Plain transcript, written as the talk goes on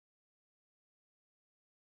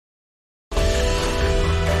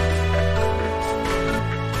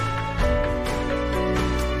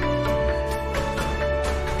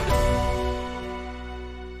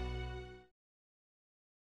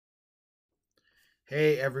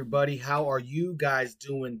Hey everybody, how are you guys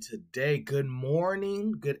doing today? Good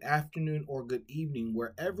morning, good afternoon, or good evening,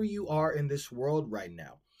 wherever you are in this world right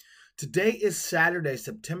now. Today is Saturday,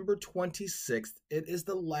 September 26th. It is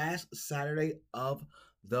the last Saturday of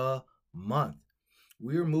the month.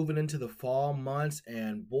 We are moving into the fall months,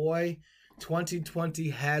 and boy,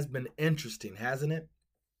 2020 has been interesting, hasn't it?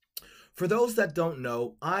 For those that don't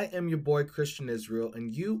know, I am your boy Christian Israel,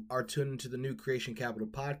 and you are tuned into the New Creation Capital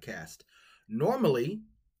podcast. Normally,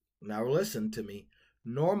 now listen to me.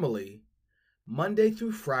 Normally, Monday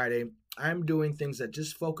through Friday, I'm doing things that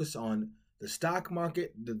just focus on the stock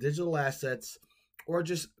market, the digital assets, or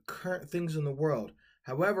just current things in the world.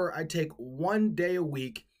 However, I take one day a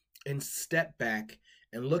week and step back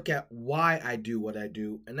and look at why I do what I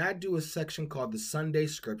do. And I do a section called the Sunday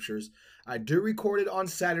Scriptures. I do record it on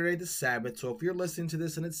Saturday, the Sabbath. So if you're listening to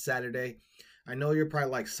this and it's Saturday, I know you're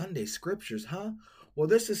probably like, Sunday Scriptures, huh? Well,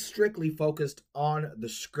 this is strictly focused on the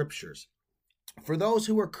Scriptures. For those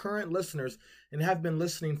who are current listeners and have been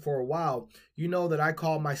listening for a while, you know that I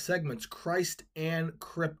call my segments Christ and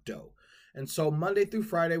Crypto. And so Monday through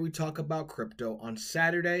Friday, we talk about crypto. On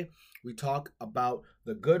Saturday, we talk about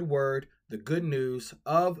the good word, the good news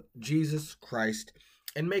of Jesus Christ,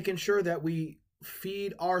 and making sure that we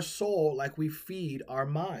feed our soul like we feed our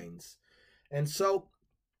minds. And so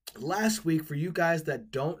last week, for you guys that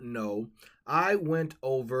don't know, I went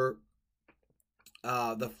over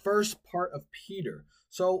the first part of Peter.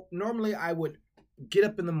 So normally I would get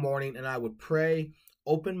up in the morning and I would pray,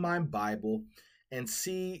 open my Bible, and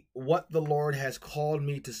see what the Lord has called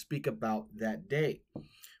me to speak about that day.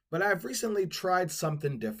 But I've recently tried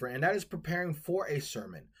something different, and that is preparing for a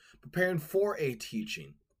sermon, preparing for a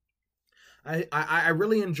teaching. I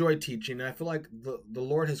really enjoy teaching, and I feel like the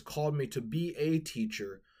Lord has called me to be a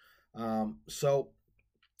teacher. So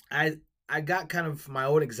I got kind of my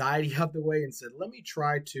own anxiety out the way and said, let me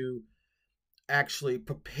try to actually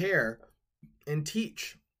prepare and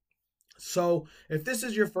teach. So if this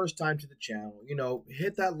is your first time to the channel,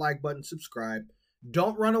 hit that like button, subscribe.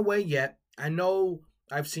 Don't run away yet. I know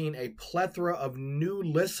I've seen a plethora of new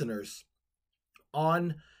listeners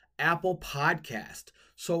on Apple Podcast.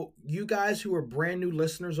 So you guys who are brand new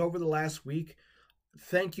listeners over the last week,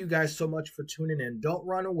 thank you guys so much for tuning in. Don't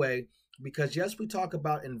run away because yes, we talk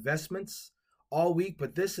about investments all week,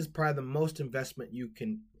 but this is probably the most investment you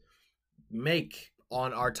can make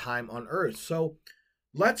on our time on earth. So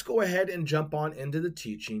let's go ahead and jump on into the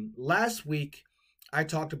teaching. Last week, I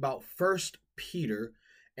talked about First Peter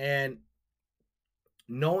and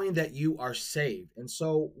knowing that you are saved. And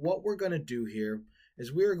so what we're going to do here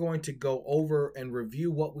is we're going to go over and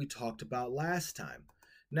review what we talked about last time.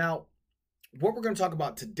 Now, what we're going to talk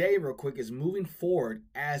about today real quick is moving forward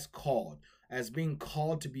as called, as being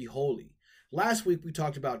called to be holy. Last week we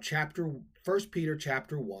talked about First Peter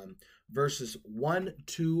chapter 1, verses 1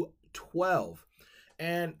 to 12.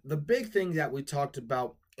 And the big thing that we talked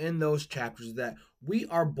about in those chapters is that we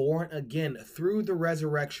are born again through the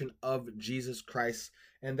resurrection of Jesus Christ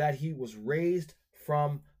and that he was raised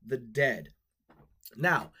from the dead.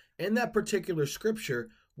 Now, in that particular scripture,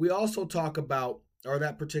 we also talk about, or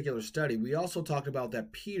that particular study, we also talked about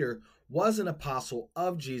that Peter was an apostle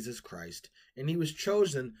of Jesus Christ, and he was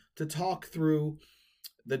chosen to talk through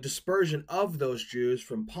the dispersion of those Jews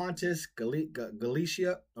from Pontus,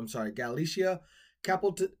 Galatia,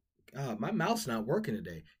 my mouth's not working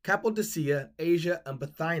today, Cappadocia, Asia, and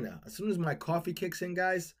Bithynia. As soon as my coffee kicks in,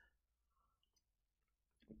 guys,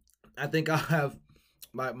 I think I'll have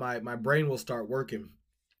my brain will start working.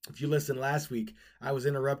 If you listened last week, I was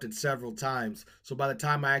interrupted several times. So by the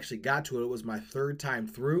time I actually got to it, it was my third time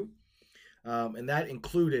through. And that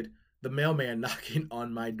included the mailman knocking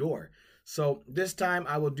on my door. So this time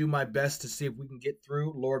I will do my best to see if we can get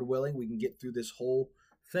through, Lord willing, we can get through this whole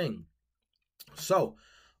thing. So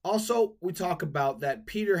also we talk about that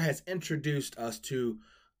Peter has introduced us to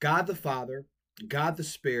God the Father, God the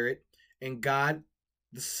Spirit, and God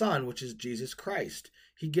the Son, which is Jesus Christ.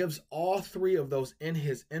 He gives all three of those in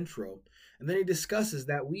his intro. And then he discusses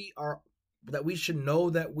that we should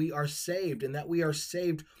know that we are saved and that we are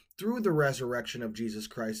saved through the resurrection of Jesus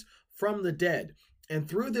Christ from the dead. And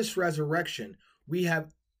through this resurrection, we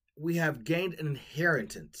have gained an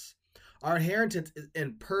inheritance. Our inheritance is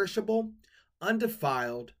imperishable,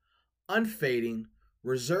 undefiled, unfading,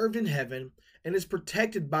 reserved in heaven, and is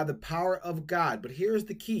protected by the power of God. But here's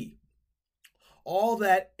the key. All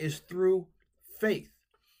that is through faith.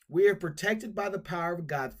 We are protected by the power of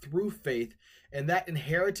God through faith, and that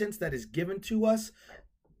inheritance that is given to us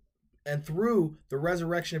and through the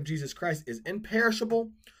resurrection of Jesus Christ is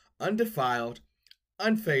imperishable, undefiled,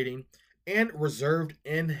 unfading, and reserved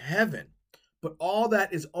in heaven. But all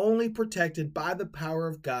that is only protected by the power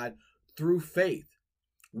of God through faith,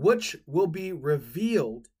 which will be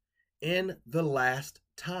revealed in the last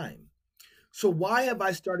time. So, why have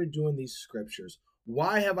I started doing these scriptures?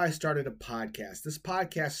 Why have I started a podcast? This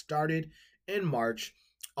podcast started in March.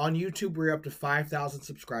 On YouTube, we're up to 5,000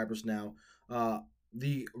 subscribers now.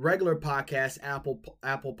 The regular podcast, Apple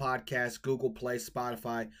Podcasts, Google Play,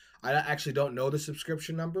 Spotify, I actually don't know the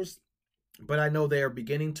subscription numbers, but I know they are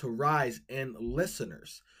beginning to rise in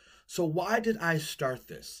listeners. So why did I start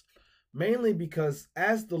this? Mainly because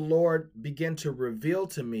as the Lord began to reveal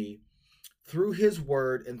to me through his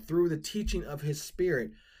word and through the teaching of his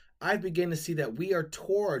spirit, I began to see that we are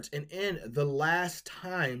towards and in the last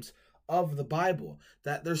times of the Bible,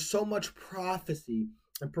 that there's so much prophecy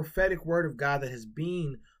and prophetic word of God that has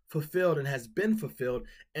been fulfilled and has been fulfilled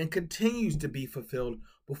and continues to be fulfilled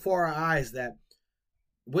before our eyes, that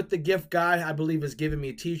with the gift God, I believe, has given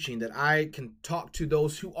me teaching, that I can talk to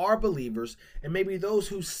those who are believers and maybe those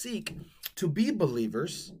who seek to be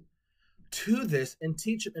believers to this and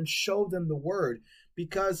teach them and show them the word.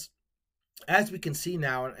 Because as we can see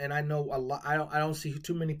now, and I know a lot, I don't see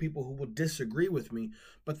too many people who will disagree with me,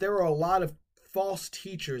 but there are a lot of false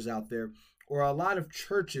teachers out there, or a lot of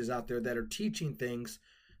churches out there that are teaching things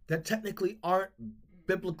that technically aren't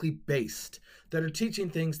biblically based, that are teaching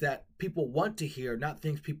things that people want to hear, not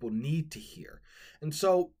things people need to hear. And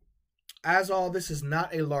so, as all this is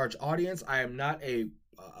not a large audience, I am not a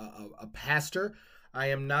pastor. I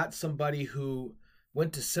am not somebody who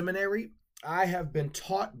went to seminary. I have been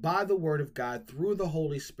taught by the word of God through the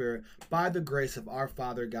Holy Spirit, by the grace of our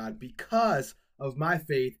Father God, because of my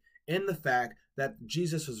faith in the fact that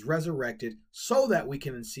Jesus was resurrected so that we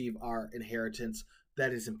can receive our inheritance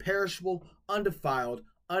that is imperishable, undefiled,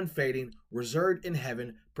 unfading, reserved in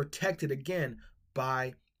heaven, protected again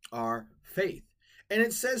by our faith. And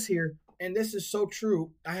it says here, and this is so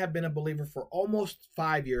true, I have been a believer for almost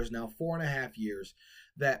 5 years now, 4.5 years,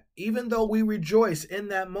 that even though we rejoice in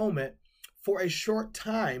that moment, for a short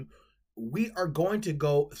time, we are going to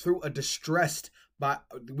go through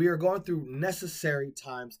we are going through necessary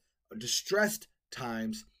times, distressed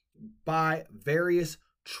times by various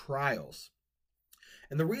trials.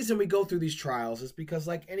 And the reason we go through these trials is because,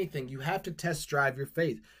 like anything, you have to test drive your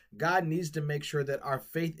faith. God needs to make sure that our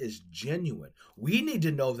faith is genuine. We need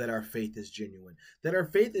to know that our faith is genuine, that our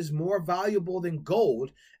faith is more valuable than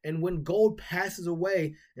gold. And when gold passes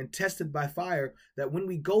away and tested by fire, that when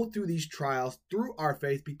we go through these trials through our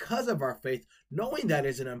faith, because of our faith, knowing that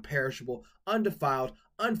is an imperishable, undefiled,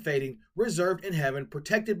 unfading, reserved in heaven,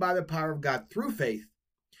 protected by the power of God through faith,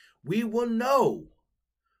 we will know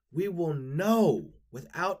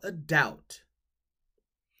without a doubt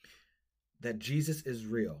that Jesus is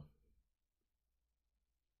real.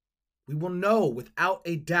 We will know without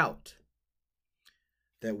a doubt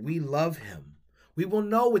that we love him. We will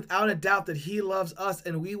know without a doubt that he loves us,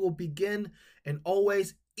 and we will begin and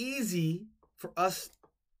always easy for us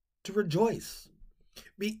to rejoice.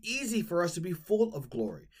 It'd be easy for us to be full of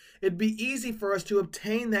glory. It'd be easy for us to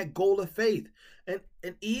obtain that goal of faith, and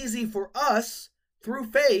easy for us through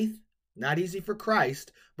faith. Not easy for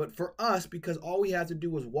Christ, but for us, because all we have to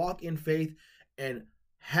do is walk in faith and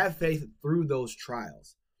have faith through those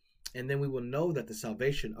trials. And then we will know that the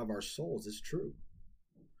salvation of our souls is true.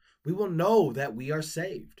 We will know that we are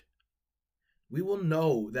saved. We will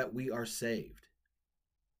know that we are saved.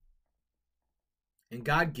 And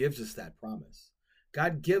God gives us that promise.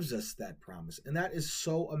 God gives us that promise. And that is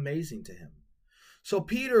so amazing to him. So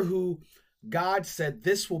Peter, who God said,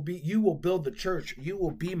 you will build the church. You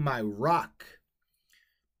will be my rock.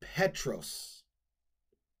 Petros.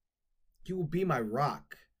 You will be my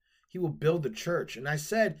rock. He will build the church. And I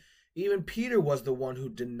said, even Peter was the one who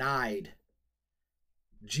denied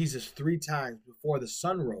Jesus 3 times before the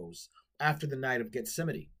sun rose after the night of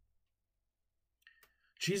Gethsemane.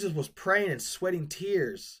 Jesus was praying and sweating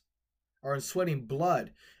tears, or sweating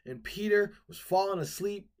blood. And Peter was falling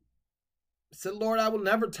asleep. Said, Lord, I will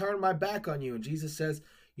never turn my back on you. And Jesus says,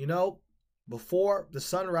 before the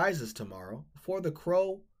sun rises tomorrow, before the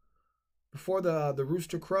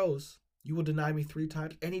rooster crows, you will deny me 3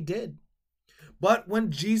 times. And he did. But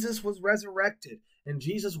when Jesus was resurrected and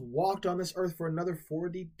Jesus walked on this earth for another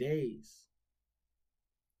 40 days,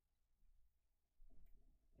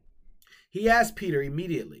 he asked Peter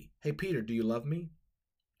immediately, hey, Peter, do you love me?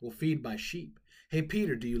 Well, feed my sheep. Hey,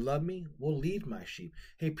 Peter, do you love me? Well, lead my sheep.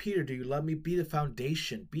 Hey, Peter, do you love me? Be the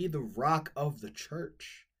foundation. Be the rock of the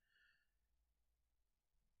church.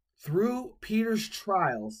 Through Peter's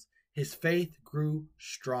trials, his faith grew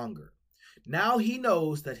stronger. Now he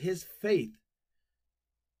knows that his faith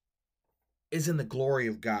is in the glory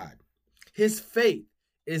of God. His faith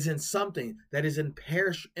is in something that is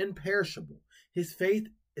imperishable. His faith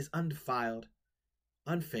is undefiled,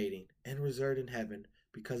 unfading, and reserved in heaven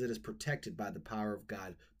because it is protected by the power of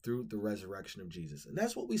God through the resurrection of Jesus. And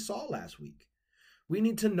that's what we saw last week. We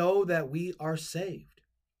need to know that we are saved.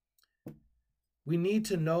 We need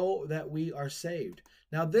to know that we are saved.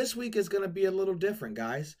 Now, this week is going to be a little different,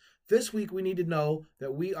 guys. This week, we need to know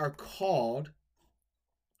that we are called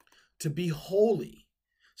to be holy.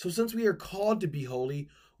 So, since we are called to be holy,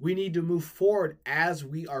 we need to move forward as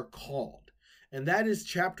we are called. And that is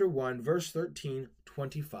chapter 1, verse 13,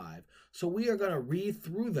 25. So, we are going to read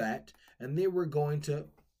through that, and then we're going to,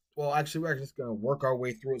 we're just going to work our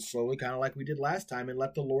way through it slowly, kind of like we did last time, and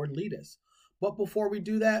let the Lord lead us. But before we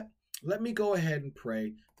do that, let me go ahead and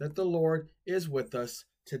pray that the Lord is with us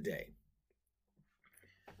today.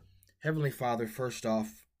 Heavenly Father, first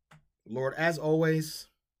off, Lord, as always,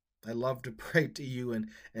 I love to pray to you and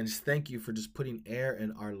just thank you for just putting air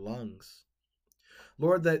in our lungs.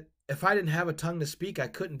 Lord, that if I didn't have a tongue to speak, I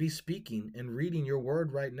couldn't be speaking and reading your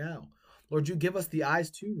word right now. Lord, you give us the eyes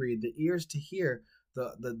to read, the ears to hear,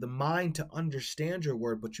 the mind to understand your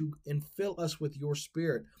word, but you infill us with your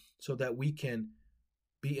spirit so that we can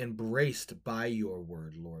be embraced by your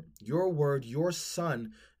word, Lord. Your word, your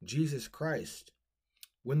Son, Jesus Christ.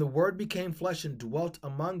 When the word became flesh and dwelt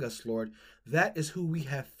among us, Lord, that is who we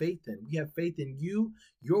have faith in. We have faith in you,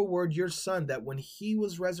 your word, your Son, that when he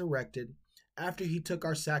was resurrected, after he took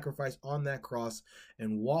our sacrifice on that cross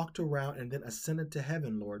and walked around and then ascended to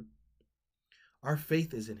heaven, Lord, our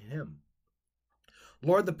faith is in him.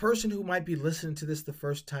 Lord, the person who might be listening to this the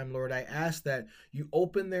first time, Lord, I ask that you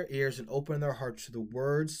open their ears and open their hearts to the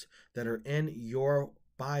words that are in your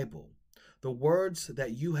Bible, the words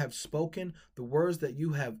that you have spoken, the words that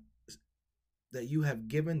you have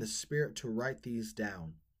given the Spirit to write these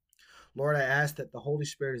down. Lord, I ask that the Holy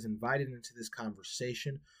Spirit is invited into this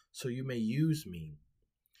conversation so you may use me.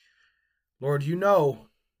 Lord, you know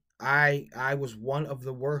I was one of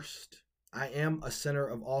the worst. I am a sinner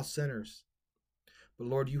of all sinners. But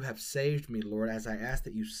Lord, you have saved me, Lord, as I ask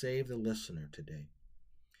that you save the listener today.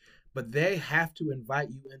 But they have to invite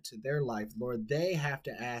you into their life, Lord. They have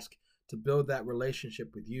to ask to build that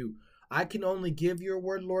relationship with you. I can only give your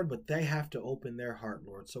word, Lord, but they have to open their heart,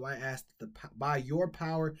 Lord. So I ask that by your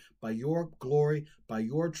power, by your glory, by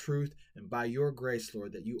your truth, and by your grace,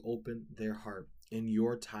 Lord, that you open their heart in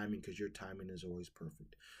your timing, because your timing is always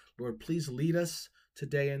perfect. Lord, please lead us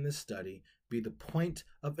today in this study. Be the point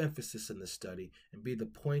of emphasis in this study and be the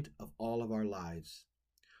point of all of our lives.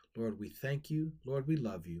 Lord, we thank you. Lord, we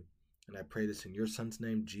love you. And I pray this in your Son's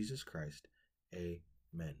name, Jesus Christ.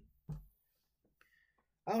 Amen.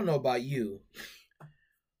 I don't know about you,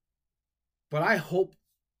 but I hope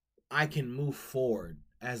I can move forward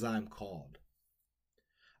as I'm called.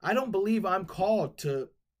 I don't believe I'm called to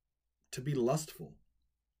be lustful.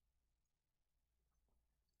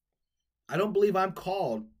 I don't believe I'm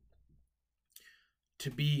called to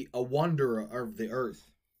be a wanderer of the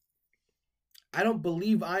earth. I don't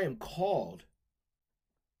believe I am called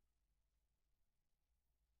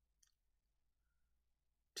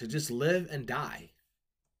to just live and die.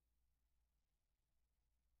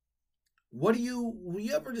 Will you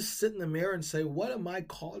ever just sit in the mirror and say, what am I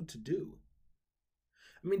called to do?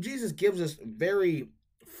 I mean, Jesus gives us very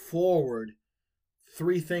forward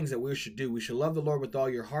 3 things that we should do. We should love the Lord with all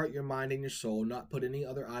your heart, your mind, and your soul, not put any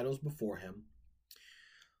other idols before him.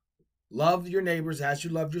 Love your neighbors as you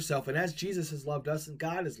loved yourself, and as Jesus has loved us and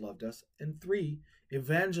God has loved us. And 3,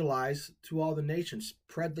 evangelize to all the nations.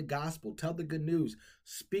 Spread the gospel. Tell the good news.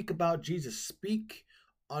 Speak about Jesus. Speak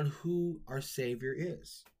on who our Savior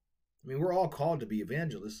is. I mean, we're all called to be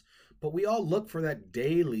evangelists, but we all look for that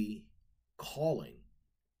daily calling.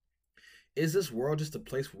 Is this world just a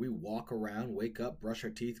place where we walk around, wake up, brush our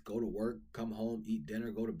teeth, go to work, come home, eat dinner,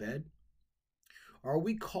 go to bed? Or are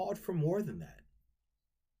we called for more than that?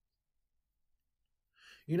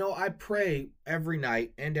 You know, I pray every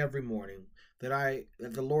night and every morning that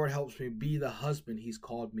the Lord helps me be the husband he's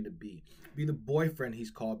called me to be the boyfriend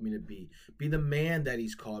he's called me to be the man that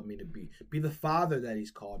he's called me to be the father that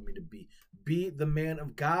he's called me to be the man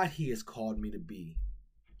of God he has called me to be.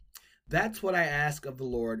 That's what I ask of the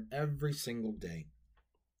Lord every single day.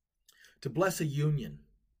 To bless a union,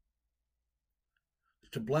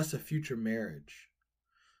 to bless a future marriage,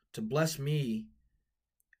 to bless me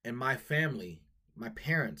and my family, my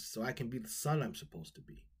parents, so I can be the son I'm supposed to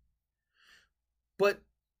be. But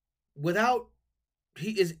the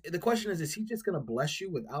question is he just going to bless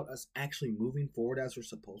you without us actually moving forward as we're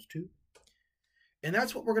supposed to? And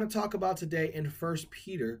that's what we're going to talk about today in 1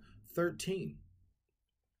 Peter 13.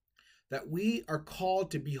 that we are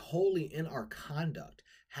called to be holy in our conduct,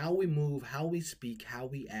 how we move, how we speak, how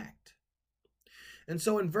we act. And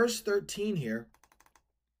so in verse 13 here,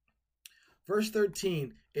 verse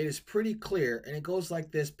 13, it is pretty clear, and it goes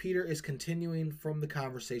like this. Peter is continuing from the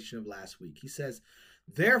conversation of last week. He says,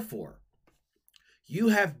 therefore, when you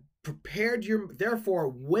have prepared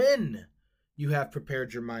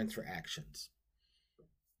your minds for actions.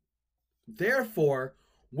 Therefore,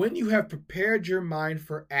 when you have prepared your mind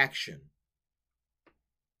for action.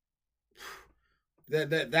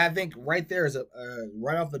 That I think right there is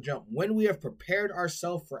right off the jump. When we have prepared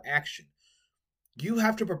ourselves for action, you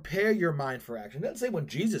have to prepare your mind for action. It doesn't say when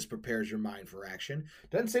Jesus prepares your mind for action.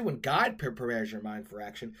 It doesn't say when God prepares your mind for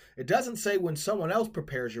action. It doesn't say when someone else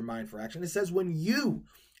prepares your mind for action. It says when you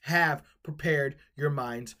have prepared your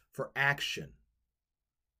minds for action.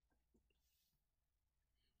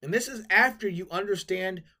 And this is after you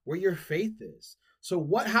understand where your faith is. So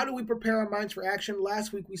how do we prepare our minds for action?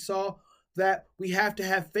 Last week we saw that we have to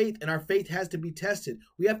have faith, and our faith has to be tested.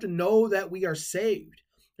 We have to know that we are saved.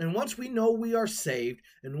 And once we know we are saved,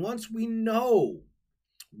 and once we know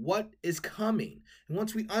what is coming, and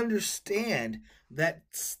once we understand that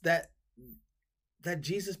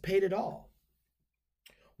Jesus paid it all,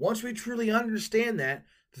 once we truly understand that,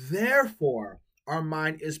 therefore, our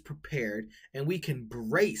mind is prepared and we can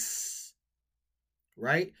brace,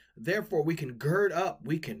 right? Therefore, we can gird up,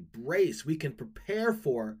 we can brace, we can prepare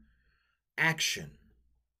for action.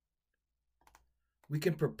 We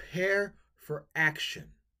can prepare for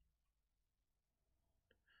action.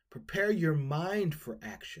 Prepare your mind for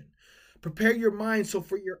action. Prepare your mind so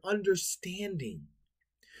for your understanding,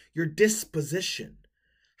 your disposition,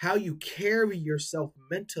 how you carry yourself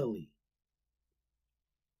mentally.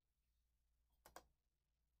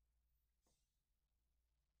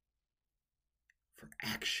 For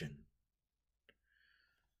action.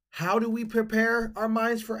 How do we prepare our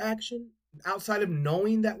minds for action? Outside of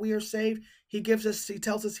knowing that we are saved, he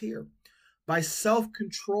tells us here, by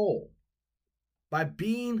self-control, by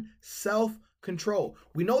being self-control.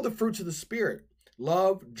 We know the fruits of the Spirit: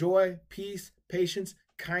 love, joy, peace, patience,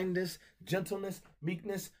 kindness, gentleness,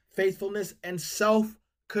 meekness, faithfulness, and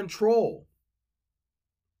self-control.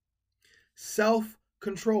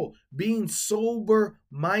 Self-control, being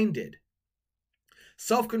sober-minded.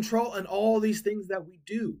 Self-control in all these things that we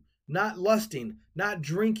do. Not lusting, not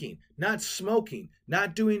drinking, not smoking,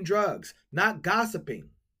 not doing drugs, not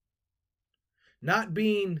gossiping, not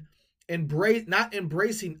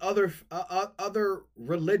embracing other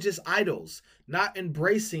religious idols, not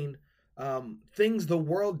embracing things the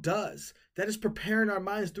world does. That is preparing our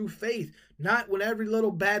minds through faith. Not when every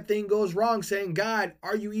little bad thing goes wrong saying, God,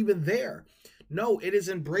 are you even there? No, it is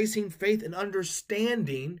embracing faith and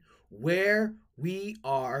understanding where we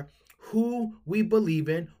are, who we believe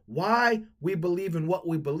in, why we believe in what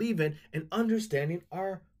we believe in, and understanding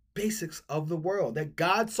our basics of the world. That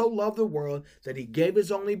God so loved the world that he gave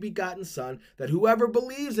his only begotten Son, that whoever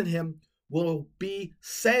believes in him will be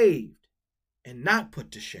saved and not put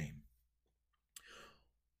to shame.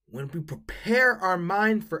 When we prepare our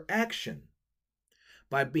mind for action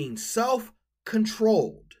by being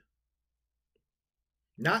self-controlled,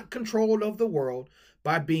 not controlled of the world,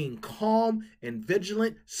 by being calm and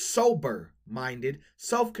vigilant, sober-minded,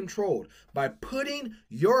 self-controlled, by putting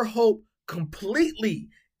your hope completely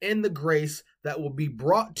in the grace that will be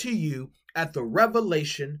brought to you at the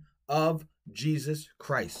revelation of Jesus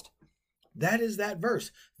Christ. That is that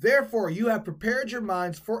verse. Therefore, you have prepared your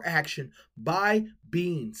minds for action by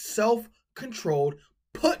being self-controlled.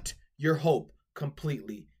 Put your hope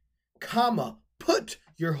completely, put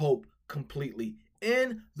your hope completely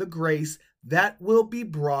in the grace that will be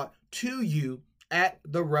brought to you at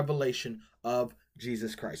the revelation of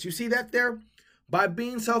Jesus Christ. You see that there? By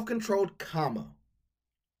being self-controlled,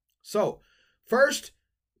 So, first,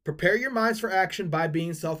 prepare your minds for action by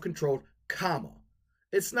being self-controlled,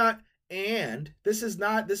 It's not and. This is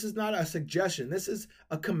not a suggestion. This is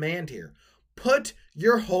a command here. Put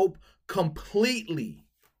your hope completely.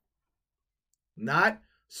 Not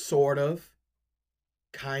sort of,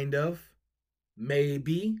 kind of,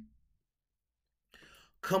 maybe.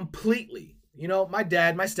 Completely. You know, my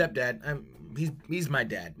stepdad, he's my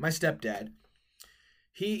dad. My stepdad,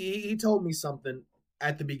 he told me something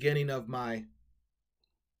at the beginning of my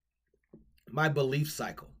belief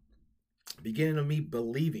cycle. Beginning of me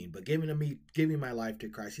believing, but giving my life to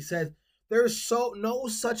Christ. He said, there is no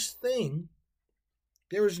such thing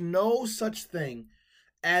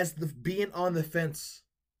as being on the fence.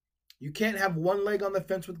 You can't have one leg on the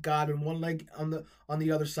fence with God and one leg on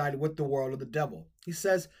the other side with the world or the devil. He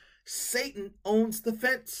says, Satan owns the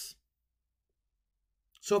fence.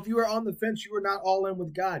 So if you are on the fence, you are not all in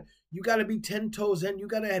with God. You got to be 10 toes in. You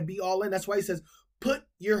got to be all in. That's why he says, put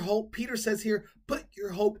your hope, Peter says here, put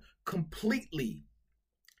your hope completely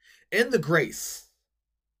in the grace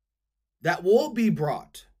that will be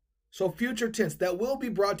brought. So future tense, that will be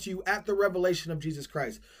brought to you at the revelation of Jesus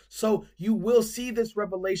Christ. So you will see this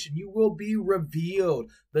revelation. You will be revealed.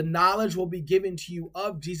 The knowledge will be given to you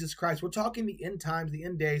of Jesus Christ. We're talking the end times, the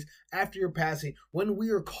end days, after your passing, when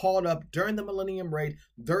we are called up during the millennium reign,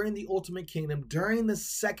 during the ultimate kingdom, during the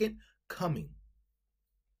second coming.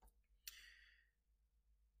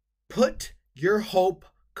 Put your hope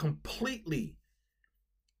completely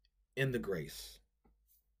in the grace.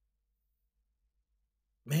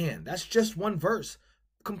 Man, that's just one verse.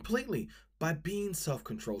 Completely by being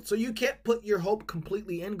self-controlled. So you can't put your hope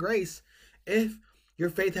completely in grace if your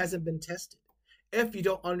faith hasn't been tested, if you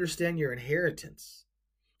don't understand your inheritance,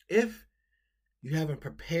 if you haven't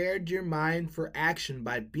prepared your mind for action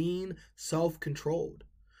by being self-controlled,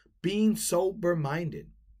 being sober-minded.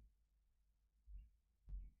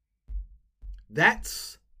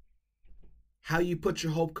 That's how you put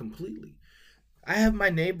your hope completely. I have my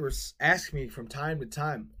neighbors ask me from time to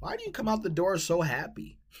time, why do you come out the door so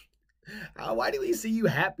happy? Why do we see you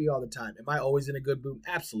happy all the time? Am I always in a good mood?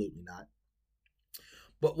 Absolutely not.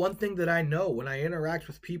 But one thing that I know when I interact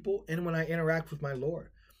with people and when I interact with my Lord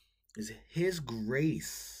is His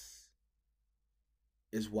grace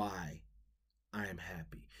is why I am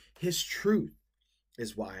happy. His truth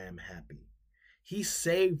is why I am happy. He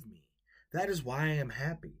saved me. That is why I am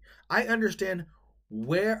happy. I understand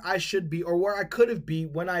where I should be or where I could have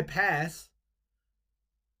been when I pass,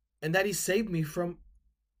 and that He saved me from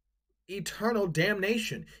eternal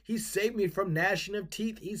damnation. He saved me from gnashing of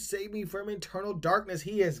teeth. He saved me from eternal darkness.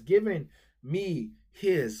 He has given me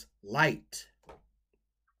His light.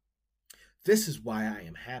 This is why I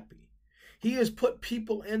am happy. He has put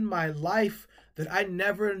people in my life that I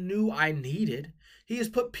never knew I needed. He has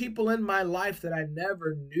put people in my life that I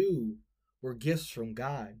never knew were gifts from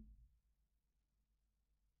God.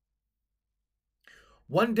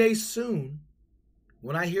 One day soon,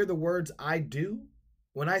 when I hear the words I do,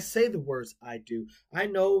 when I say the words I do, I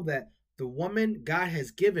know that the woman God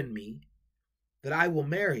has given me that I will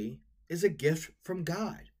marry is a gift from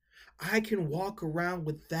God. I can walk around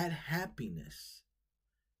with that happiness,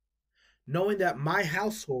 knowing that my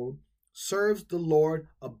household serves the Lord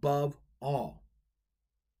above all.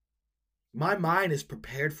 My mind is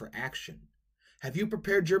prepared for action. Have you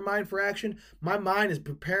prepared your mind for action? My mind is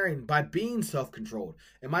preparing by being self-controlled.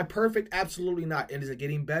 Am I perfect? Absolutely not. And is it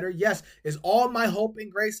getting better? Yes. Is all my hope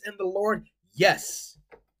and grace in the Lord? Yes.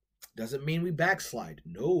 Doesn't mean we backslide.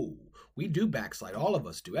 No, we do backslide. All of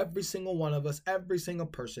us do. Every single one of us, every single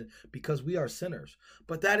person, because we are sinners.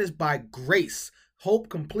 But that is by grace. Hope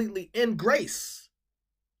completely in grace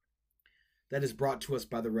that is brought to us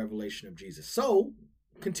by the revelation of Jesus. So,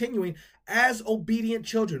 continuing, as obedient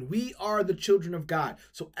children, we are the children of God.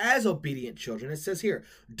 So as obedient children, it says here,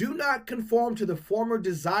 do not conform to the former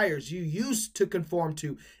desires you used to conform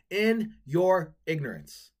to in your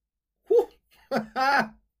ignorance.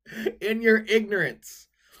 In your ignorance.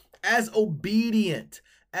 As obedient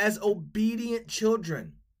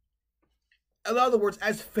children. In other words,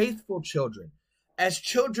 as faithful children, as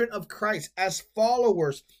children of Christ, as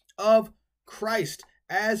followers of Christ,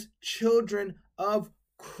 as children of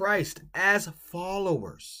Christ, as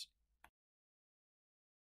followers,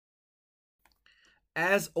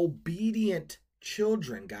 as obedient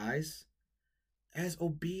children, guys, as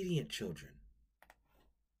obedient children.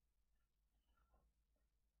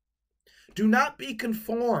 Do not be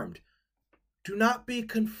conformed. Do not be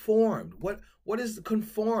conformed. What is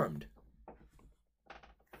conformed?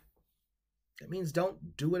 That means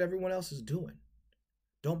don't do what everyone else is doing.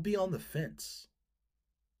 Don't be on the fence.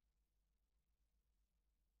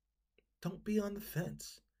 Don't be on the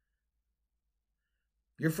fence.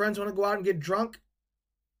 Your friends want to go out and get drunk?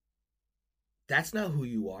 That's not who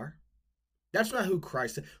you are. That's not who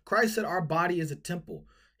Christ said. Christ said our body is a temple.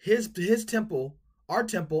 His temple,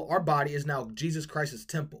 our body is now Jesus Christ's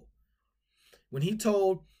temple. When He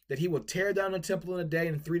told that He will tear down the temple in a day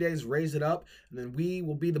and in 3 days raise it up, and then we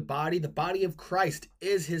will be the body of Christ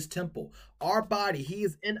is His temple. Our body, He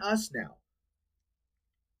is in us now.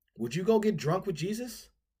 Would you go get drunk with Jesus?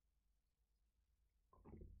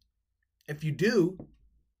 If you do,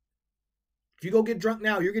 if you go get drunk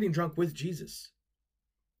now, you're getting drunk with Jesus.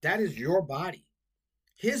 That is your body,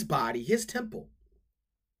 His temple.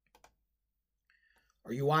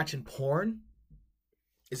 Are you watching porn?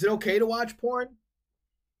 Is it okay to watch porn?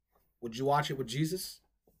 Would you watch it with Jesus?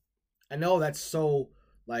 I know that's so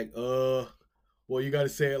like, well, you got to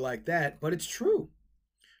say it like that, but it's true.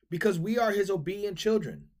 because we are his obedient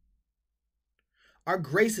children. Our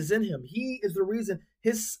grace is in him. He is the reason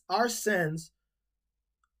our sins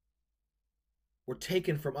were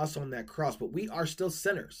taken from us on that cross, but we are still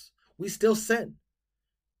sinners. We still sin.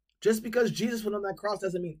 Just because Jesus went on that cross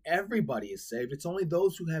doesn't mean everybody is saved. It's only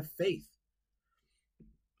those who have faith.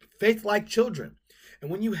 Faith like children.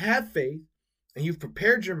 And when you have faith and you've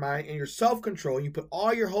prepared your mind and your self-control, and you put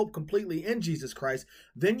all your hope completely in Jesus Christ,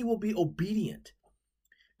 then you will be obedient.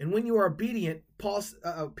 And when you are obedient,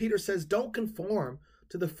 Peter says, don't conform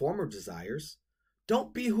to the former desires.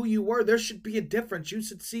 Don't be who you were. There should be a difference. You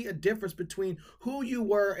should see a difference between who you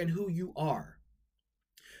were and who you are.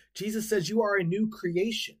 Jesus says you are a new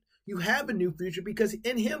creation. You have a new future because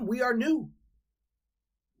in him we are new.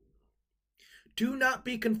 Do not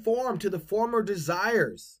be conformed to the former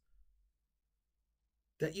desires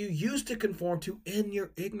that you used to conform to in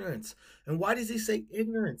your ignorance. And why does he say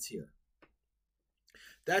ignorance here?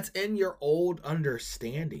 That's in your old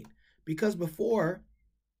understanding. Because before,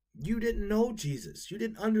 you didn't know Jesus. You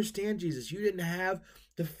didn't understand Jesus. You didn't have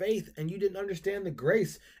the faith and you didn't understand the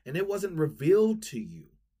grace. And it wasn't revealed to you.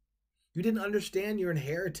 You didn't understand your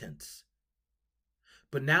inheritance.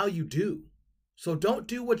 But now you do. So don't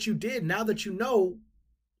do what you did now that you know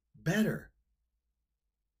better.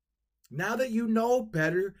 Now that you know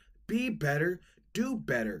better, be better, do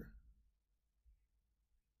better.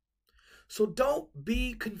 So don't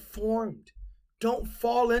be conformed. Don't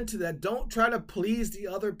fall into that. Don't try to please the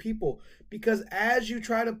other people. Because as you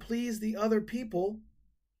try to please the other people,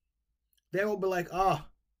 they will be like,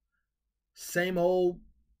 same old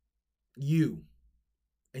you.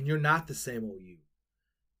 And you're not the same old you.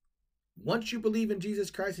 Once you believe in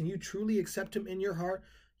Jesus Christ and you truly accept him in your heart,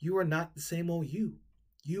 you are not the same old you.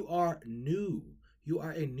 You are new. You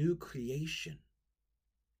are a new creation.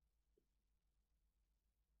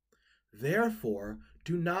 Therefore,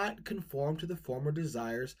 do not conform to the former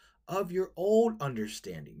desires of your old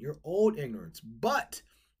understanding, your old ignorance. But,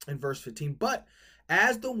 in verse 15, but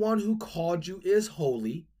as the one who called you is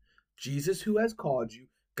holy, Jesus who has called you,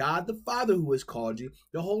 God the Father who has called you,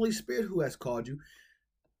 the Holy Spirit who has called you,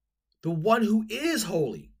 the one who is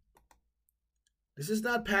holy. This is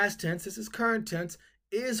not past tense, this is current tense,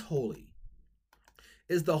 is holy.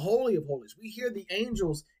 Is the Holy of Holies. We hear the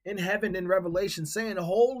angels in heaven in Revelation saying,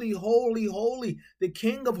 holy, holy, holy, the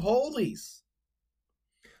King of Holies.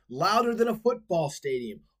 Louder than a football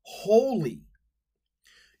stadium. Holy.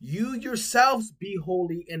 You yourselves be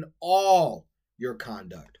holy in all your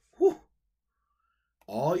conduct. Whew.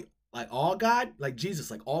 All God? Like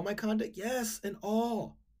Jesus, like all my conduct? Yes, in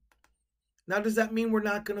all. Now, does that mean we're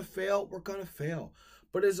not going to fail? We're going to fail.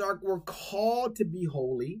 But we're called to be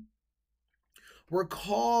holy. We're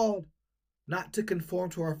called not to conform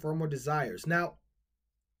to our former desires. Now,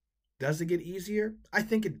 does it get easier? I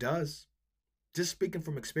think it does. Just speaking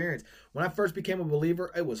from experience. When I first became a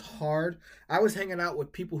believer, it was hard. I was hanging out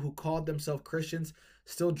with people who called themselves Christians,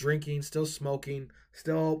 still drinking, still smoking,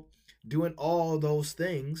 still doing all those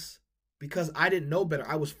things because I didn't know better.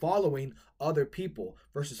 I was following other people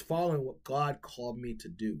versus following what God called me to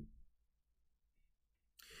do.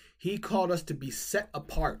 He called us to be set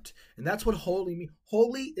apart. And that's what holy means.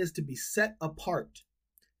 Holy is to be set apart.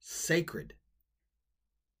 Sacred.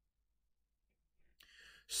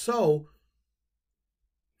 So,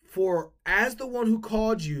 for as the one who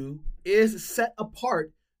called you is set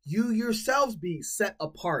apart, you yourselves be set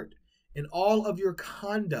apart in all of your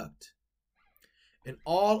conduct. In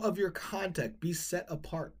all of your conduct, be set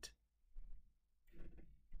apart.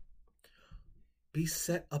 Be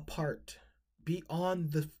set apart. Be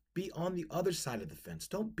on the other side of the fence.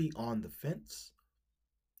 Don't be on the fence.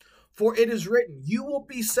 For it is written, you will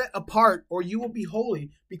be set apart or you will be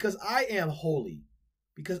holy because I am holy,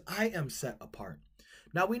 because I am set apart.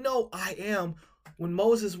 Now we know I am. When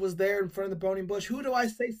Moses was there in front of the burning bush, who do I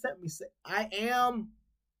say sent me? Say, I am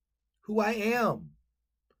who I am.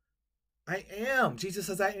 I am. Jesus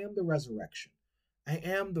says, I am the resurrection. I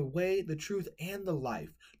am the way, the truth, and the life.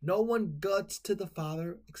 No one gets to the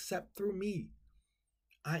Father except through me.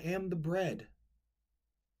 I am the bread.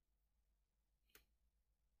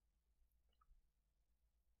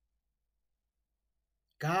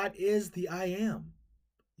 God is the I am,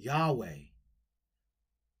 Yahweh.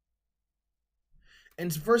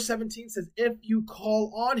 And verse 17 says, if you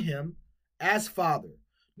call on him as Father,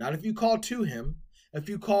 not if you call to him, if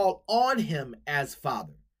you call on him as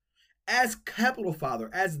Father, as capital Father,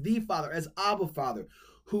 as the Father, as Abba Father,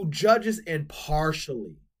 who judges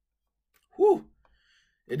impartially. Whew.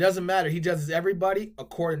 It doesn't matter. He judges everybody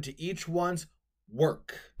according to each one's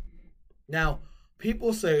work. Now,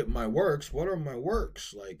 People say my works. What are my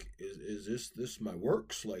works? Like, is this my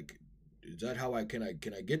works? Like, is that how I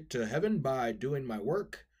get to heaven by doing my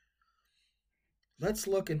work? Let's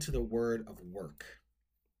look into the word of work.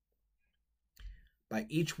 By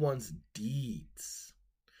each one's deeds,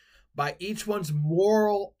 by each one's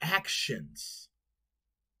moral actions.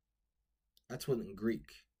 That's what in Greek.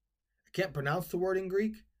 I can't pronounce the word in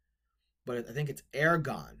Greek, but I think it's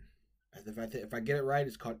ergon. If I get it right,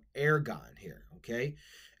 it's called ergon here, okay?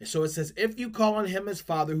 And so it says, if you call on him as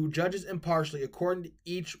Father who judges impartially according to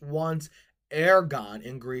each one's ergon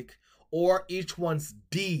in Greek, or each one's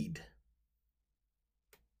deed.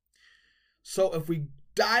 So if we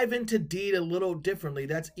dive into deed a little differently,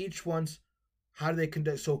 that's each one's, how do they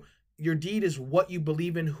conduct? So your deed is what you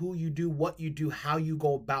believe in, who you do, how you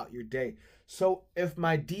go about your day. So if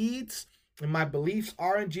my deeds and my beliefs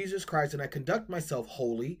are in Jesus Christ and I conduct myself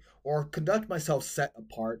holy or conduct myself set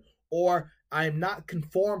apart, or I am not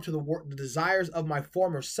conformed to the desires of my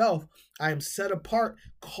former self, I am set apart,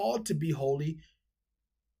 called to be holy,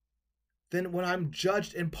 then when I'm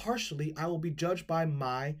judged impartially, I will be judged by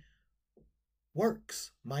my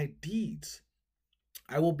works, my deeds.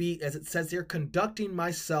 I will be, as it says here, conducting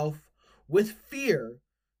myself with fear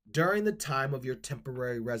during the time of your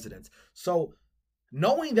temporary residence. So,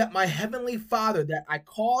 knowing that my heavenly Father, that I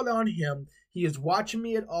called on him, he is watching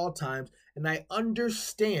me at all times, and I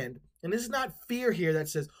understand, and this is not fear here that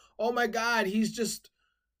says, oh my God, he's just,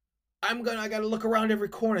 I got to look around every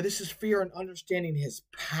corner. This is fear and understanding his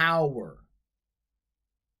power.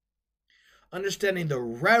 Understanding the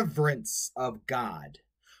reverence of God.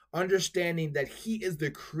 Understanding that he is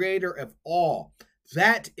the creator of all.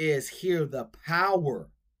 That is here the power.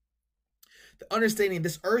 The understanding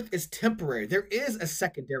this earth is temporary. There is a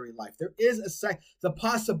secondary life. There is the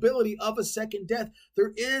possibility of a second death.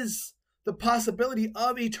 There is the possibility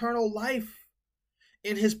of eternal life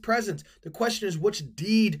in his presence. The question is, which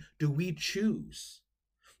deed do we choose?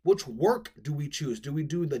 Which work do we choose? Do we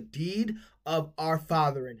do the deed of our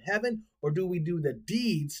Father in heaven, or do we do the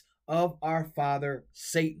deeds of our father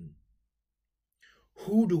Satan?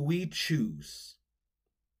 Who do we choose?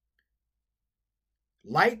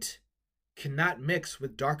 Light cannot mix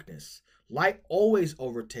with darkness. Light always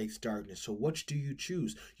overtakes darkness. So which do you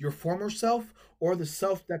choose? Your former self or the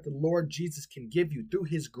self that the Lord Jesus can give you through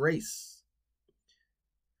his grace?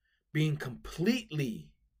 Being completely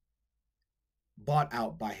bought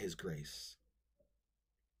out by his grace.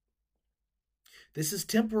 This is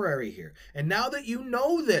temporary here. And now that you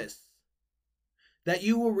know this, that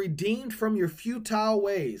you were redeemed from your futile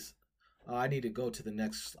ways. I need to go to the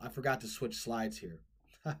next. I forgot to switch slides here.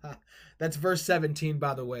 That's verse 17,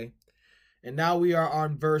 by the way. And now we are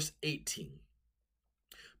on verse 18.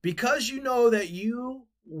 Because you know that you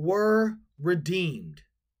were redeemed.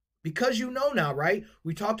 Because you know now, right?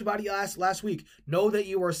 We talked about it last week. Know that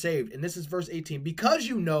you are saved. And this is verse 18. Because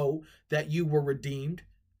you know that you were redeemed,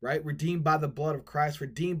 right? Redeemed by the blood of Christ,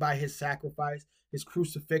 redeemed by his sacrifice, his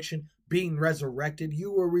crucifixion, being resurrected.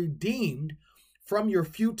 You were redeemed from your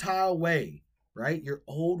futile way, right? Your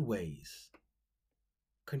old ways.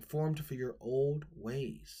 Conformed for your old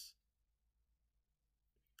ways.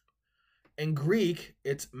 In Greek,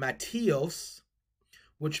 it's matios,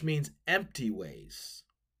 which means empty ways.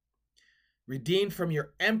 Redeemed from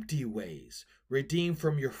your empty ways. Redeemed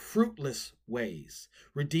from your fruitless ways.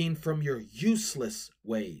 Redeemed from your useless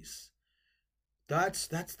ways. That's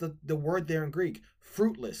the word there in Greek.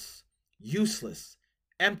 Fruitless, useless,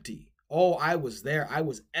 empty. Oh, I was there. I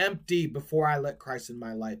was empty before I let Christ in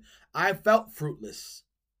my life. I felt fruitless.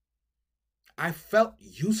 I felt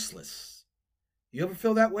useless. You ever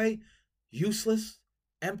feel that way? Useless?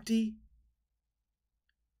 Empty?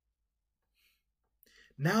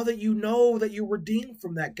 Now that you know that you're redeemed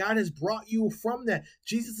from that, God has brought you from that.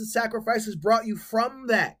 Jesus' sacrifice has brought you from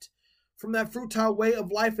that futile way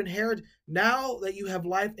of life inherited. Now that you have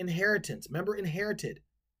life inheritance, remember inherited.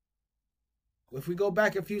 If we go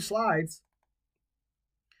back a few slides,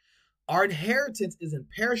 our inheritance is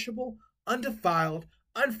imperishable, undefiled,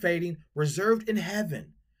 unfading, reserved in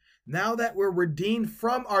heaven. Now that we're redeemed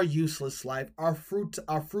from our useless life, our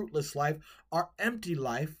fruitless life, our empty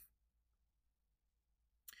life,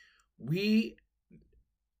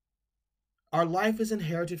 our life is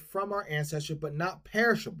inherited from our ancestors, but not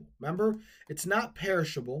perishable. Remember, it's not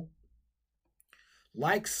perishable,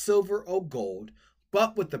 like silver or gold,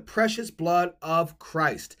 but with the precious blood of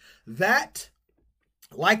Christ. That,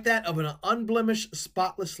 like that of an unblemished,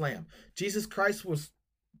 spotless lamb. Jesus Christ was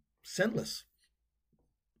sinless.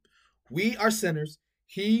 We are sinners.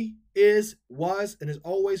 He was, and is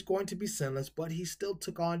always going to be sinless, but he still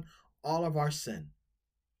took on all of our sin.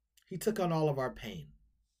 He took on all of our pain.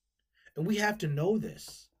 And we have to know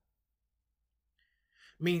this.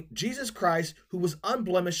 I mean, Jesus Christ, who was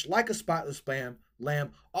unblemished like a spotless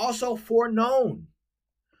lamb, also foreknown,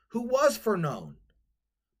 who was foreknown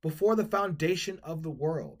before the foundation of the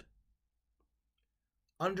world.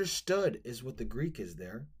 Understood is what the Greek is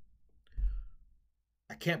there.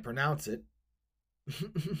 I can't pronounce it.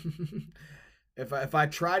 If I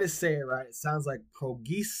try to say it right, it sounds like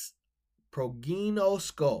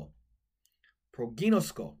proginosko.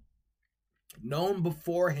 Proginosko. Known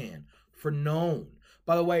beforehand, for known.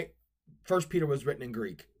 By the way, First Peter was written in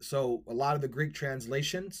Greek, so a lot of the Greek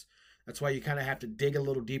translations, that's why you kind of have to dig a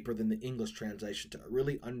little deeper than the English translation to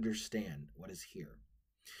really understand what is here.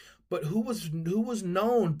 But who was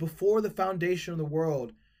known before the foundation of the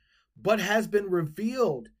world, but has been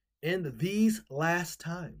revealed in these last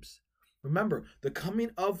times. Remember, the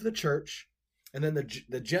coming of the church and then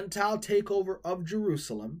the Gentile takeover of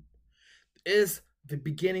Jerusalem is the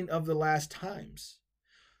beginning of the last times.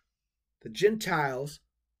 The Gentiles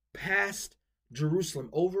passed Jerusalem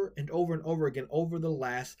over and over and over again over the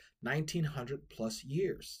last 1900 plus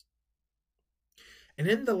years. And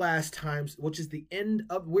in the last times, which is the end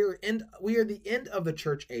of, we are the end of the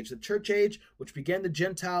church age. The church age, which began the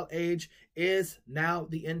Gentile age, is now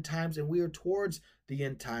the end times, and we are towards the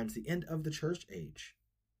end times, the end of the church age.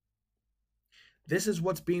 This is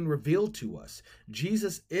what's being revealed to us.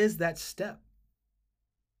 Jesus is that step.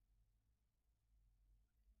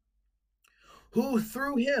 Who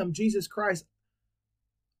through him, Jesus Christ,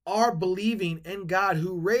 are believing in God,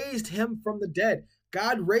 who raised him from the dead.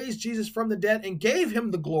 God raised Jesus from the dead and gave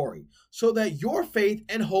him the glory so that your faith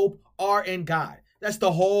and hope are in God. That's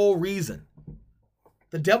the whole reason.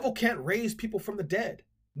 The devil can't raise people from the dead.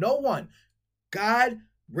 No one. God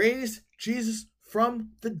raised Jesus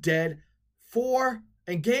from the dead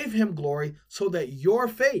and gave him glory so that your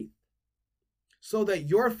faith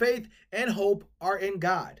and hope are in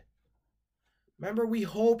God. Remember, we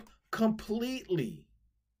hope completely.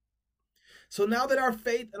 So now that our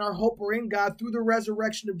faith and our hope are in God through the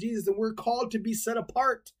resurrection of Jesus, and we're called to be set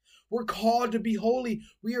apart, we're called to be holy,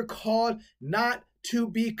 we are called not to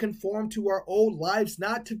be conformed to our old lives,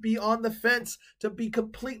 not to be on the fence, to be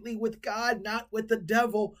completely with God, not with the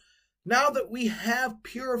devil. Now that we have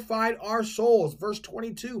purified our souls, verse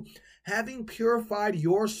 22, having purified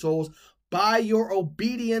your souls by your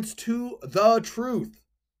obedience to the truth.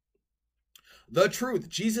 The truth.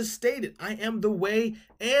 Jesus stated, I am the way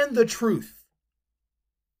and the truth.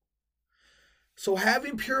 So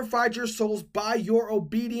having purified your souls by your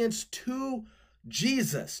obedience to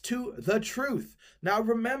Jesus, to the truth. Now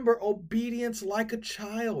remember, obedience like a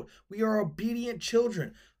child. We are obedient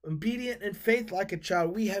children, obedient in faith like a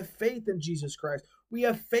child. We have faith in Jesus Christ. We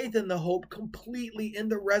have faith in the hope completely in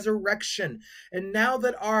the resurrection. And now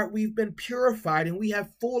that we've been purified and we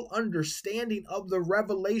have full understanding of the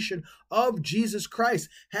revelation of Jesus Christ,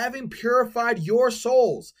 having purified your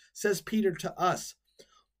souls, says Peter to us,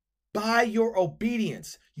 by your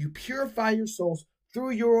obedience, you purify your souls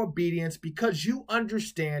through your obedience because you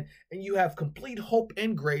understand and you have complete hope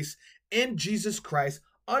and grace in Jesus Christ,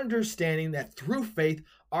 understanding that through faith,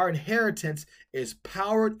 our inheritance is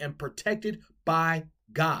powered and protected by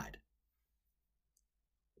God.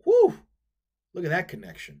 Whew! Look at that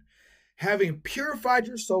connection. Having purified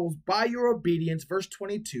your souls by your obedience, verse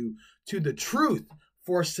 22, to the truth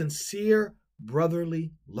for sincere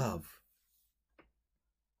brotherly love.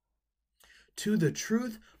 To the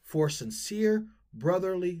truth for sincere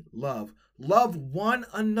brotherly love. Love one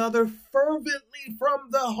another fervently from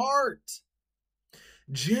the heart.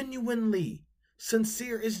 Genuinely.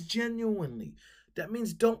 Sincere is genuinely. That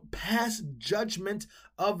means don't pass judgment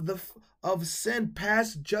of sin,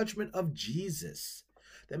 pass judgment of Jesus.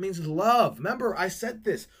 That means love. Remember, I said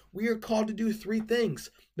this. We are called to do three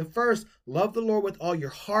things. The first, love the Lord with all your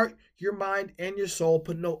heart, your mind, and your soul.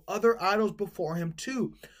 Put no other idols before him.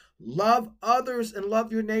 Two, love others and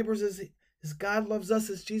love your neighbors as God loves us,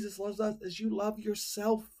 as Jesus loves us, as you love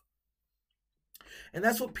yourself. And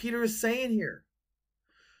that's what Peter is saying here.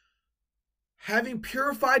 Having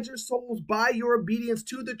purified your souls by your obedience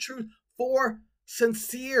to the truth for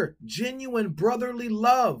sincere, genuine brotherly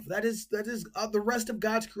love. That is the rest of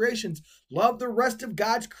God's creations. Love the rest of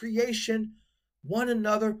God's creation, one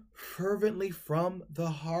another fervently from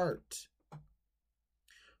the heart.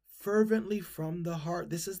 Fervently from the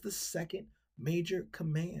heart. This is the second major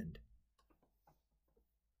command.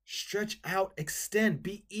 Stretch out, extend,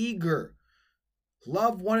 be eager.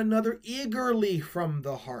 Love one another eagerly from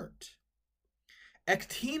the heart.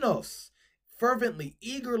 Ektinos, fervently,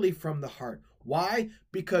 eagerly from the heart. Why?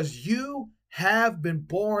 Because you have been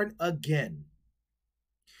born again.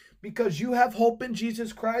 because you have hope in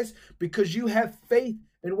Jesus Christ, because you have faith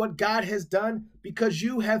in what God has done, because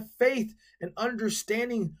you have faith in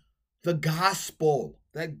understanding the gospel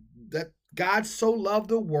that God so loved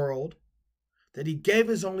the world that he gave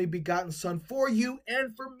his only begotten son for you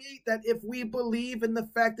and for me, that if we believe in the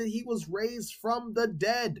fact that he was raised from the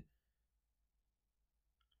dead,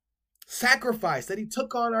 sacrifice, that he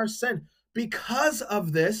took on our sin, because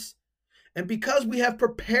of this, and because we have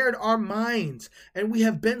prepared our minds and we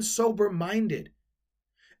have been sober minded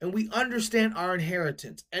and we understand our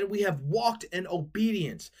inheritance and we have walked in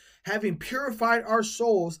obedience, having purified our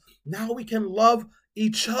souls, now we can love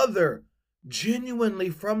each other genuinely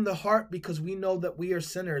from the heart, because we know that we are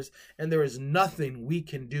sinners and there is nothing we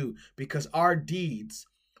can do because our deeds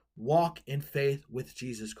walk in faith with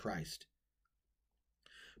Jesus Christ.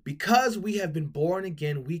 Because we have been born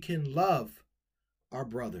again, we can love our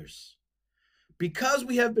brothers. Because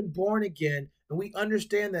we have been born again and we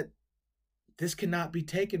understand that this cannot be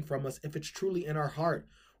taken from us if it's truly in our heart.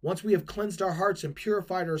 Once we have cleansed our hearts and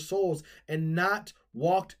purified our souls and not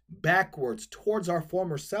walked backwards towards our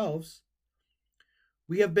former selves,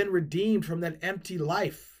 we have been redeemed from that empty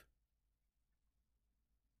life.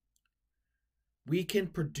 We can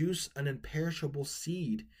produce an imperishable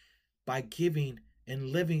seed by giving and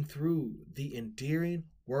living through the endearing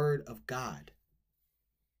Word of God.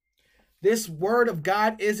 This Word of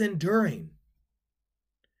God is enduring.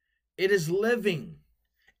 It is living.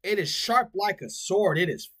 It is sharp like a sword. It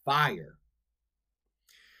is fire.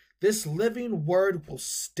 This living Word will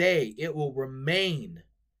stay. It will remain.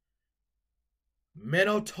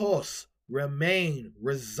 Menotos, remain,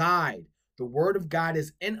 reside. The Word of God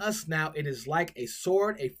is in us now. It is like a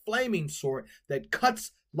sword, a flaming sword that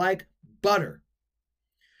cuts like butter.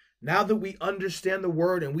 Now that we understand the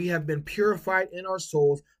Word and we have been purified in our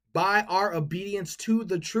souls by our obedience to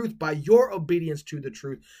the truth, by your obedience to the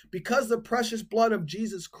truth, because the precious blood of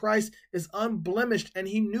Jesus Christ is unblemished, and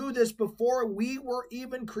he knew this before we were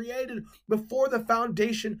even created, before the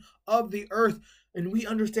foundation of the earth. And we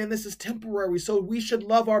understand this is temporary, so we should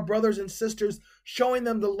love our brothers and sisters, showing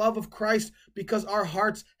them the love of Christ, because our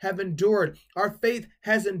hearts have endured. Our faith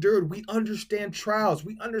has endured. We understand trials.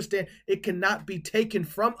 We understand it cannot be taken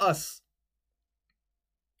from us.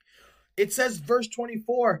 It says, verse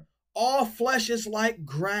 24, all flesh is like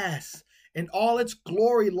grass, and all its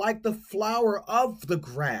glory like the flower of the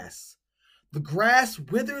grass. The grass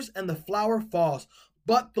withers and the flower falls,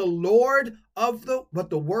 but the word of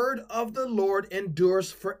the Lord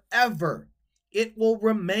endures forever. It will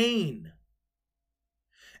remain.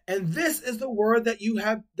 And this is the word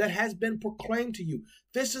that has been proclaimed to you.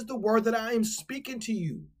 This is the word that I am speaking to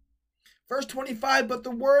you. Verse 25, but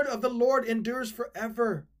the word of the Lord endures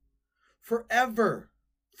forever. Forever,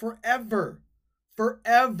 forever,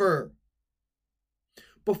 forever.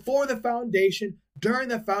 Before the foundation, during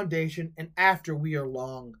the foundation, and after we are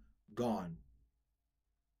long gone.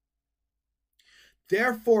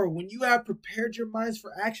 Therefore, when you have prepared your minds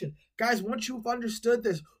for action, guys, once you've understood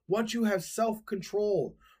this, once you have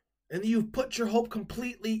self-control, and you've put your hope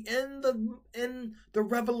completely in the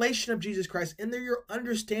revelation of Jesus Christ, in your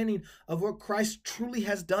understanding of what Christ truly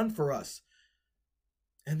has done for us,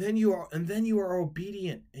 and then you are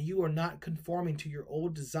obedient, and you are not conforming to your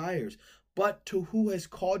old desires, but to who has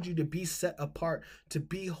called you to be set apart, to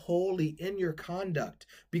be holy in your conduct,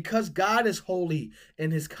 because God is holy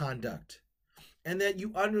in his conduct. And that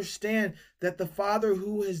you understand that the Father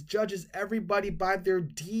who judges everybody by their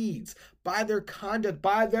deeds, by their conduct,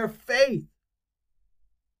 by their faith,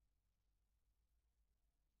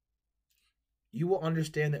 you will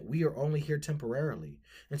understand that we are only here temporarily.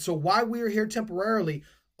 And so while we are here temporarily,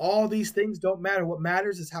 all these things don't matter. What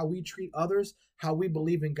matters is how we treat others, how we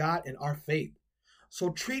believe in God, and our faith. So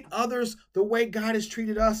treat others the way God has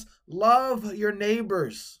treated us. Love your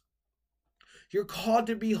neighbors. You're called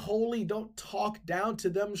to be holy. Don't talk down to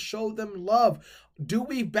them. Show them love. Do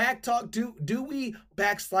we backtalk? Do we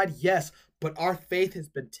backslide? Yes. But our faith has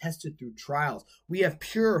been tested through trials. We have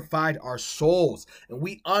purified our souls. And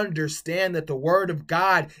we understand that the word of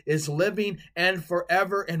God is living and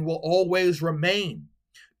forever and will always remain.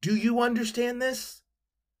 Do you understand this?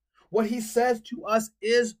 What he says to us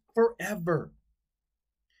is forever.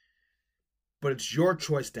 But it's your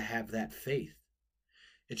choice to have that faith.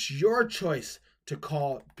 It's your choice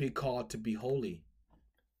to be called to be holy.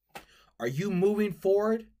 Are you moving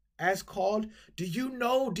forward as called? Do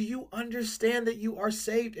you understand that you are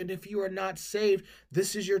saved? And if you are not saved,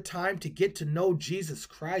 this is your time to get to know Jesus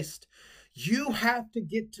Christ. You have to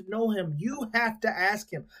get to know him. You have to ask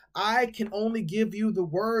him. I can only give you the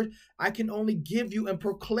word. I can only give you and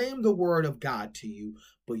proclaim the word of God to you.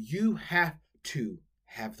 But you have to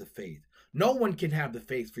have the faith. No one can have the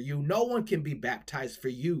faith for you. No one can be baptized for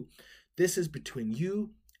you. This is between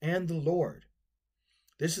you and the Lord.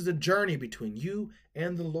 This is a journey between you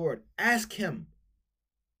and the Lord. Ask Him.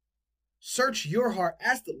 Search your heart.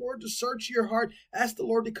 Ask the Lord to search your heart. Ask the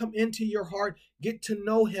Lord to come into your heart. Get to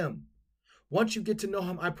know Him. Once you get to know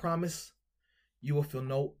Him, I promise you will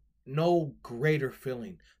feel no greater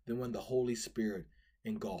feeling than when the Holy Spirit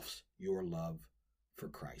engulfs your love for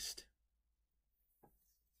Christ.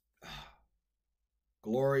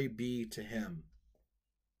 Glory be to Him.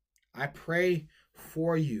 I pray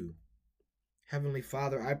for you, Heavenly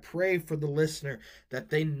Father. I pray for the listener that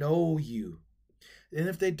they know you. And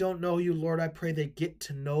if they don't know you, Lord, I pray they get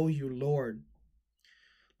to know you, Lord.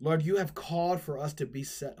 Lord, you have called for us to be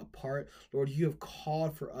set apart. Lord, you have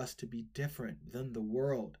called for us to be different than the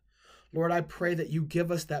world. Lord, I pray that you give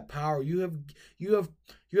us that power. You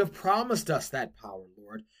have promised us that power,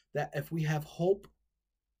 Lord, that if we have hope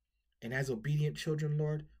and as obedient children,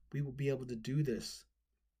 Lord, we will be able to do this.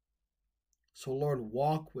 So, Lord,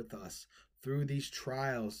 walk with us through these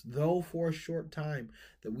trials, though for a short time,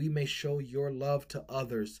 that we may show your love to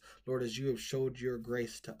others, Lord, as you have showed your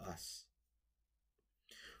grace to us.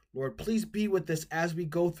 Lord, please be with us as we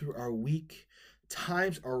go through our week.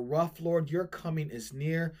 Times are rough, Lord. Your coming is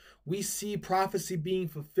near. We see prophecy being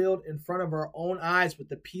fulfilled in front of our own eyes with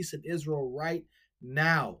the peace in Israel right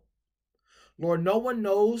now. Lord, no one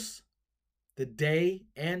knows the day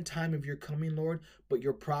and time of your coming, Lord, but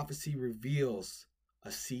your prophecy reveals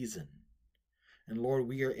a season. And Lord,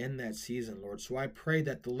 we are in that season, Lord. So I pray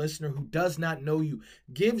that the listener who does not know you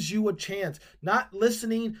gives you a chance, not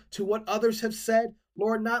listening to what others have said,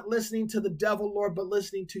 Lord, not listening to the devil, Lord, but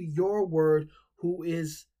listening to your word, who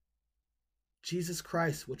is Jesus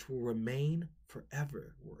Christ, which will remain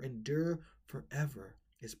forever, will endure forever,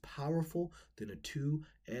 is powerful than a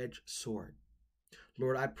two-edged sword.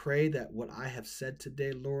 Lord, I pray that what I have said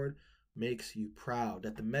today, Lord, makes you proud,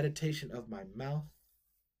 that the meditation of my mouth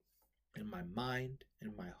and my mind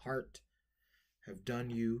and my heart have done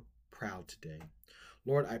you proud today.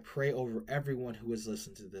 Lord, I pray over everyone who has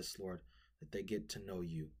listened to this, Lord, that they get to know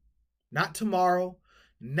you. Not tomorrow.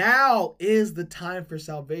 Now is the time for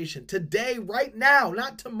salvation. Today, right now,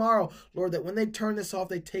 not tomorrow. Lord, that when they turn this off,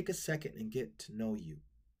 they take a second and get to know you.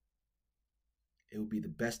 It will be the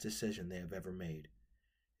best decision they have ever made.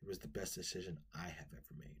 It was the best decision I have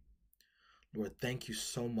ever made. Lord, thank you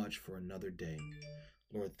so much for another day.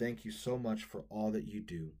 Lord, thank you so much for all that you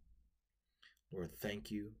do. Lord, thank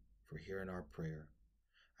you for hearing our prayer.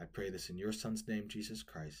 I pray this in your Son's name, Jesus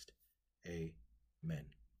Christ. Amen.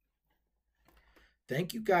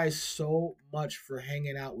 Thank you guys so much for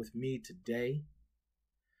hanging out with me today.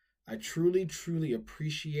 I truly, truly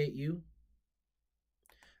appreciate you.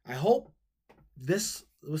 I hope this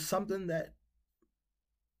was something that,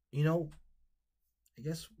 I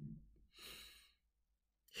guess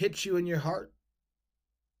hit you in your heart.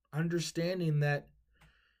 Understanding that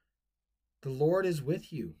the Lord is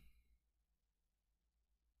with you.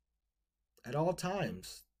 At all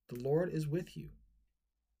times, the Lord is with you.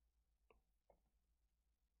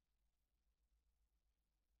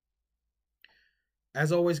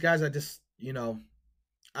 As always, guys, when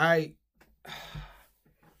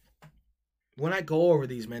I go over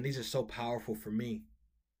these, man, these are so powerful for me.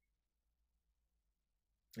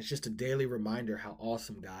 It's just a daily reminder how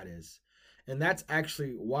awesome God is. And that's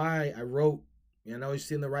actually why I wrote, I know you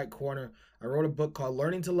see in the right corner, I wrote a book called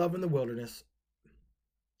Learning to Love in the Wilderness.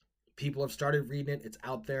 People have started reading it. It's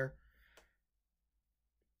out there.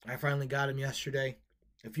 I finally got him yesterday.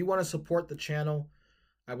 If you want to support the channel,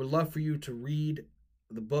 I would love for you to read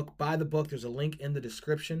the book, buy the book. There's a link in the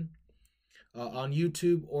description on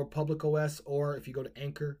YouTube or Public OS, or if you go to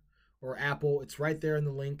Anchor or Apple, it's right there in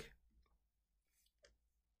the link.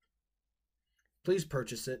 Please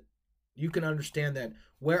purchase it. You can understand that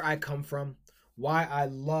where I come from, why I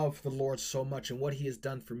love the Lord so much and what he has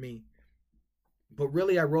done for me. But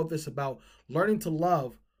really, I wrote this about learning to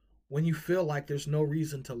love when you feel like there's no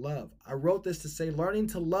reason to love. I wrote this to say learning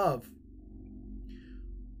to love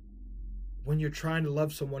when you're trying to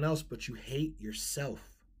love someone else, but you hate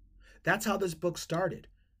yourself. That's how this book started.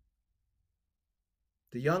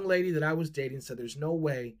 The young lady that I was dating said there's no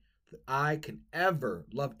way that I can ever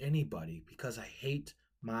love anybody because I hate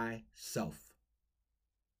myself.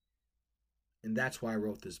 And that's why I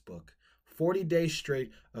wrote this book. 40 days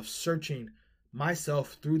straight of searching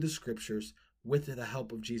myself through the scriptures with the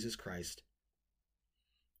help of Jesus Christ,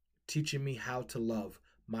 teaching me how to love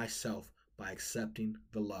myself by accepting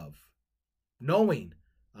the love, knowing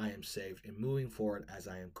I am saved and moving forward as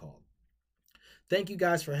I am called. Thank you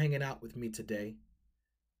guys for hanging out with me today.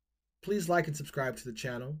 Please like and subscribe to the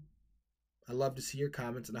channel. I love to see your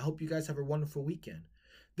comments, and I hope you guys have a wonderful weekend.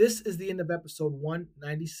 This is the end of episode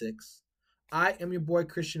 196. I am your boy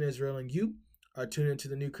Christian Israel, and you are tuned into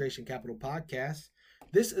the New Creation Capital podcast.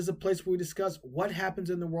 This is a place where we discuss what happens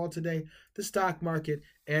in the world today, the stock market,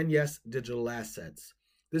 and yes, digital assets.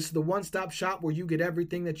 This is the one-stop shop where you get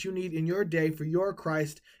everything that you need in your day for your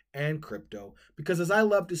Christ and crypto. Because as I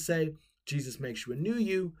love to say, Jesus makes you a new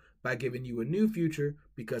you by giving you a new future,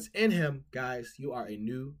 because in him, guys, you are a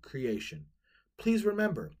new creation. Please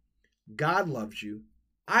remember, God loves you.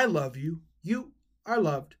 I love you. You are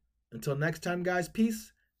loved. Until next time, guys,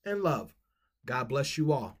 peace and love. God bless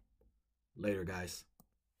you all. Later, guys.